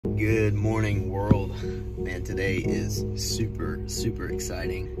Good morning, world. Man, today is super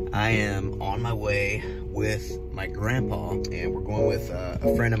exciting. I am on my way with my grandpa, and we're going with a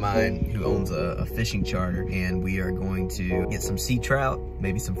friend of mine who owns a fishing charter, and we are going to get some sea trout,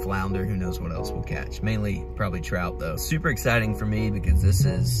 maybe some flounder, who knows what else we'll catch. Mainly probably trout though. Super exciting for me because this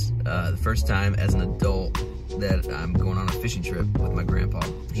is the first time as an adult that I'm going on a fishing trip with my grandpa.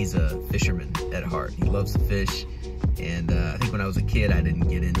 He's a fisherman at heart. He loves to fish. And I think when I was a kid, I didn't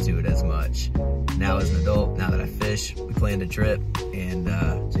get into it as much. Now as an adult, now that I fish, we planned a trip. And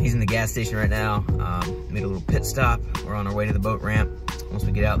so he's in the gas station right now. Made a little pit stop. We're on our way to the boat ramp. Once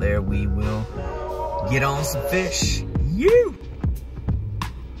we get out there, we will get on some fish. You!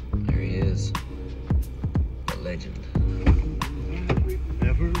 There he is, the legend.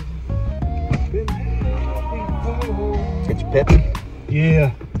 Never been Get your peppy?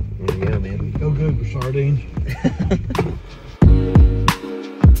 Yeah. There you go, man. Go good for sardines.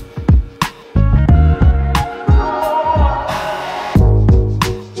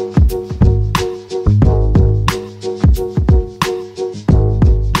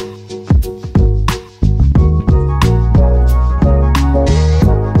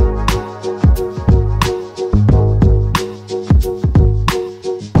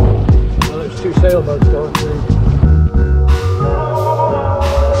 Well, there's two sailboats going through.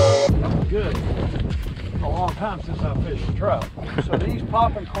 Time since I fished trout. So these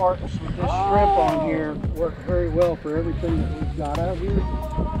popping carts with this shrimp on here work very well for everything that we've got out here.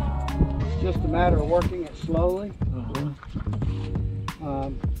 It's just a matter of working it slowly.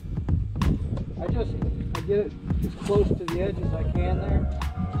 I get it as close to the edge as I can there,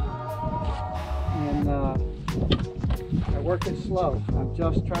 and I work it slow. I'm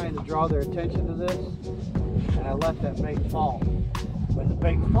just trying to draw their attention to this, and I let that bait fall. When the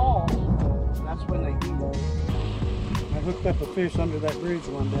bait falls, that's when they eat it. I hooked up a fish under that bridge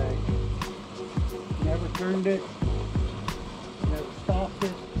one day. Never turned it, never stopped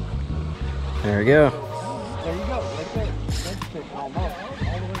it. There we go. There you go, right there. That's it, almost.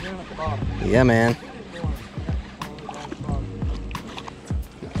 All the way down at the bottom. Yeah, man.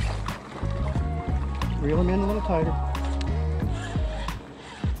 Reel them in a little tighter.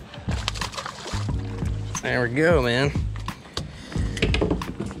 There we go, man.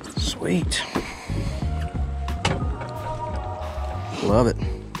 Sweet. Love it.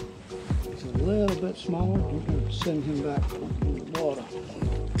 It's a little bit smaller. We're going to send him back in the water.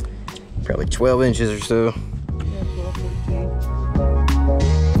 Probably 12 inches or so. Yeah, 12, 13.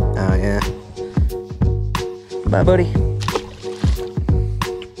 Oh, yeah. Bye, buddy.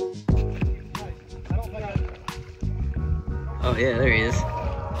 Oh, yeah, there he is.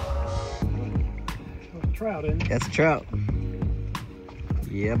 There's a trout in it. That's a trout.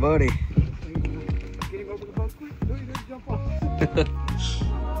 Yeah, buddy. Get him over the boat quick. Look, he didn't jump off. I'm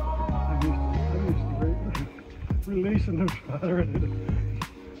used to releasing those trout. There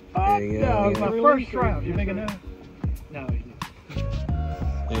you go. Yeah, my first trout. You think I know? No, he didn't.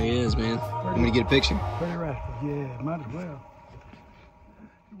 There he is, man. I'm gonna get a picture. Pretty rascal. Yeah, might as well.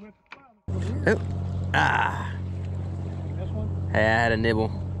 Oh. Ah. This one? Hey, I had a nibble.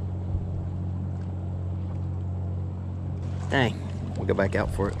 Dang. We'll go back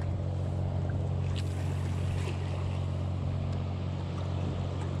out for it.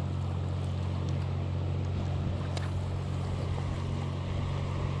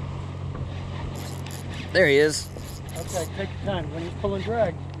 There he is. Okay, take your time. When you're pulling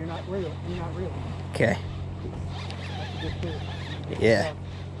drag, you're not reeling. Okay. That's a good fish. Yeah.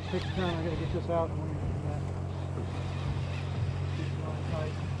 Take your time. I gotta get this out. And when you keep it on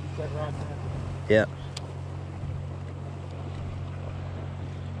tight. Keep that rod tight. Yep.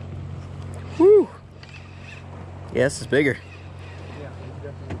 Woo! Yeah, this is bigger. Yeah, it's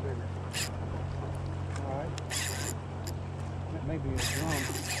definitely bigger. Alright. That may be a drum.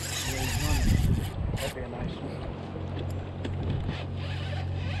 That'd be a nice one.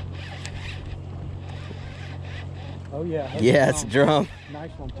 Oh yeah. Yeah, it's a drum.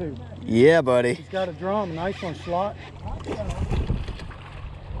 Nice one too. Yeah, buddy. He's got a drum, nice one slot.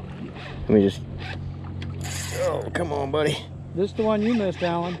 Let me just... Oh, come on, buddy. This is the one you missed,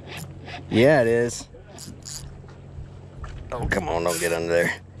 Alan. Yeah, it is. Oh, come on, don't get under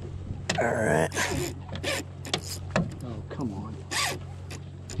there. All right. Oh, come on.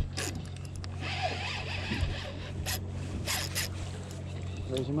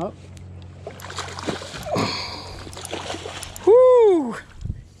 Raise him up. Woo!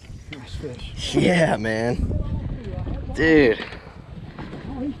 Nice fish. Yeah, man. Dude.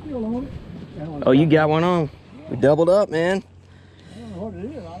 Oh, he's still on it. Oh, you got one on. We doubled up, man. I don't know what it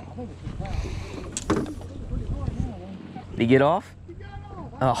is. I think it's a trout. Did he get off? He got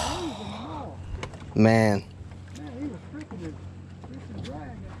off. I Oh, man.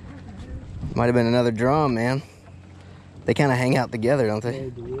 Might have been another drum, man. They kind of hang out together, don't they? They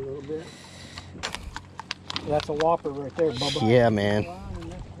do a little bit. That's a whopper right there, Bubba. Yeah, man.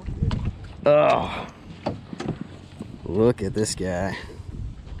 Oh, look at this guy.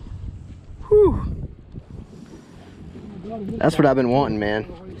 Whew. That's what I've been wanting, man.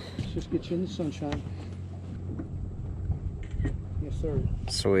 Let's just get you in the sunshine. Yes, sir.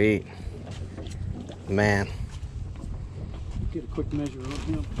 Sweet. Man. Get a quick measure on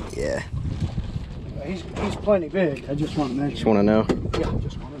him. Yeah. He's plenty big. I just want to measure. Just want to know. Yeah, I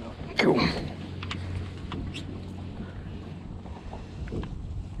just want to know. Cool.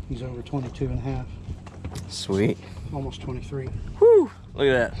 He's over 22 and a half. Sweet. Almost 23. Whew. Look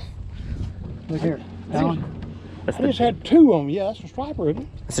at that. Look here. Alan. I just had 2 on me. Yeah, that's a striper, isn't it?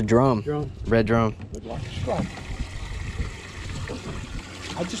 It's a drum. Red drum. Looks like a striper.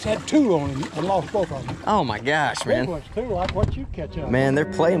 I just had 2 on him and lost both of them. Oh my gosh, Big man. ones too, like what you catch up. Man, they're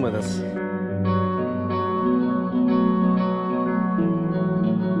playing with us.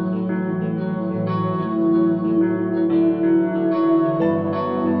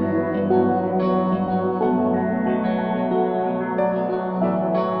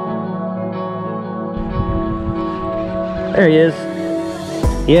 There he is.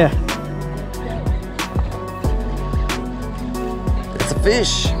 Yeah. It's a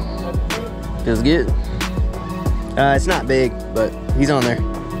fish. Feels good. It's not big, but he's on there.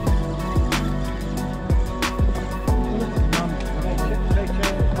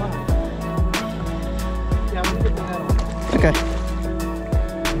 Okay.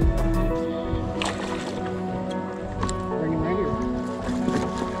 Bring him right here.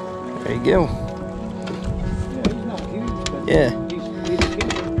 There you go. He's not huge, but Yeah. he's a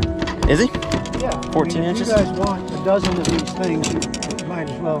keeper. Is he? Yeah. 14 if inches? you guys want a dozen of these things, you might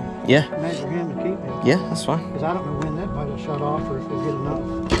as well Yeah. measure him and keep him. Yeah, that's fine. Because I don't know when that bite will shut off or if we'll get enough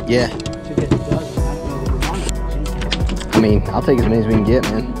Yeah. to get a dozen. I don't know that we want it. I mean, I'll take as many as we can get,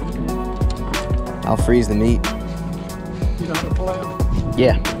 man. I'll freeze the meat. You don't have to pull out?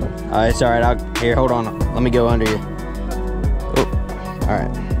 Yeah. It's all right. Here, hold on. Let me go under you. Oh, all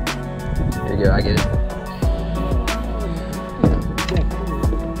right. Here you go. I get it.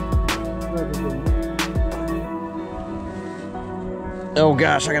 Oh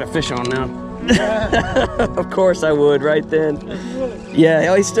gosh, I got a fish on now. Of course I would, right then. Yeah.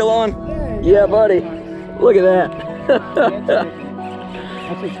 Oh, he's still on. Yeah, buddy. Look at that.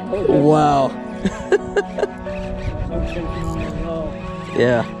 Wow.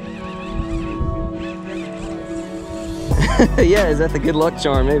 Yeah. Yeah, is that the good luck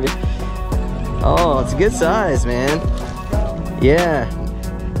charm, maybe? Oh, it's a good size, man. Yeah.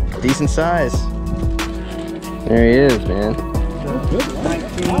 Decent size. There he is, man.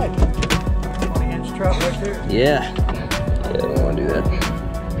 20-inch trout right there. Yeah. Yeah, I don't want to do that.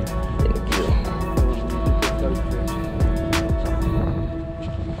 Thank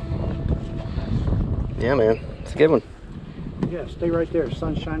you. Yeah, man. It's a good one. Yeah, stay right there.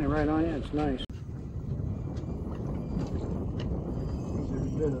 Sun's shining right on you. It's nice.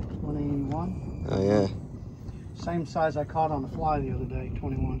 These are a bit of 21. Oh, yeah. Same size I caught on the fly the other day,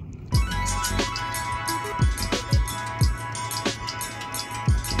 21.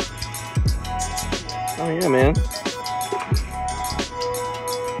 Oh, yeah, man.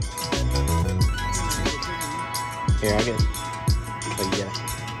 Here, I'll get it. Oh, you got it.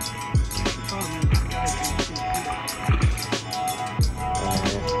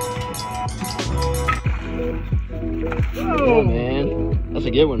 Oh, man. That's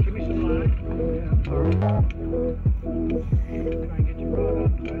a good one.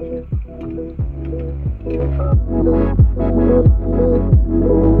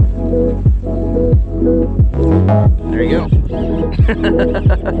 There you go.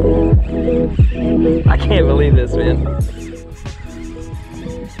 I can't believe this, man.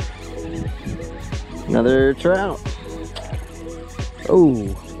 Another trout. Oh,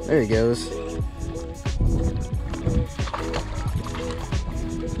 there he goes.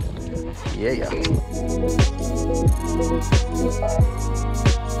 Yeah.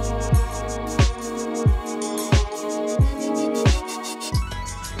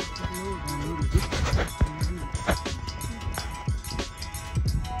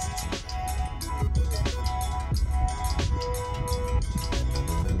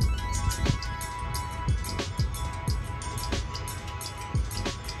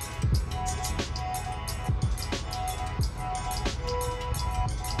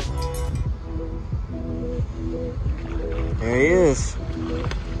 There he is.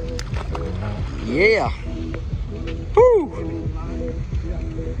 Yeah. Woo!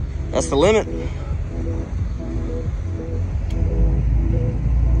 That's the limit.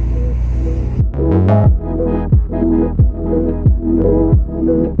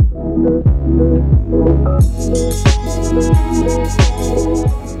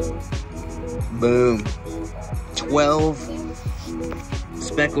 Boom. 12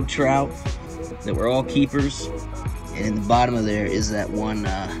 speckled trout that were all keepers. And in the bottom of there is that one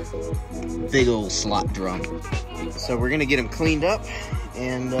big old slot drum. So we're gonna get them cleaned up,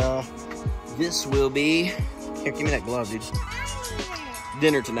 and this will be, here, give me that glove, dude.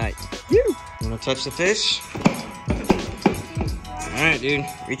 Dinner tonight. You wanna touch the fish? All right, dude,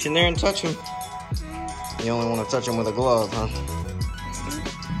 reach in there and touch him. You only wanna touch him with a glove, huh?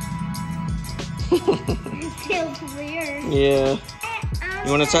 Too weird. Yeah.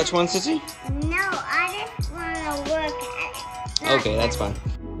 You wanna touch one, Sissy? No, I just wanna look at it. Okay, that's fine.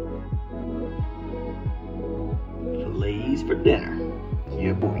 Fillets for dinner.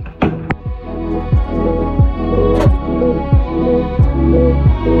 Yeah, boy.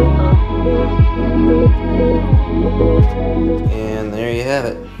 And there you have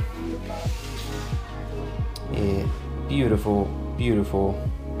it. Yeah, beautiful, beautiful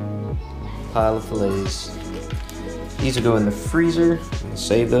pile of fillets. These will go in the freezer. I'm gonna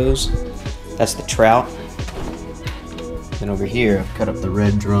save those. That's the trout. And over here, I've cut up the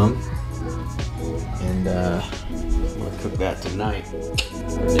red drum, and I'm gonna cook that tonight.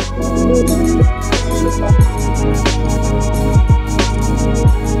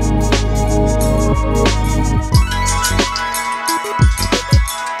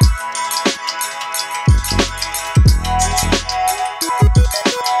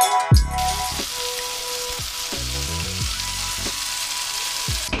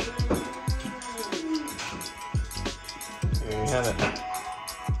 There you have it.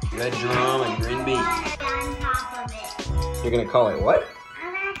 Red drum and green bean. On top of it. You're gonna call it what?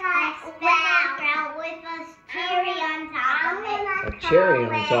 I'm gonna call it speckled trout with a cherry on top of it. A cherry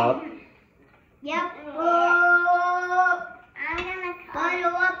on top. Yep. I'm gonna call it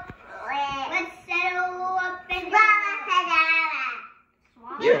up. Let's settle up and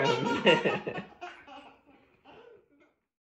Yeah.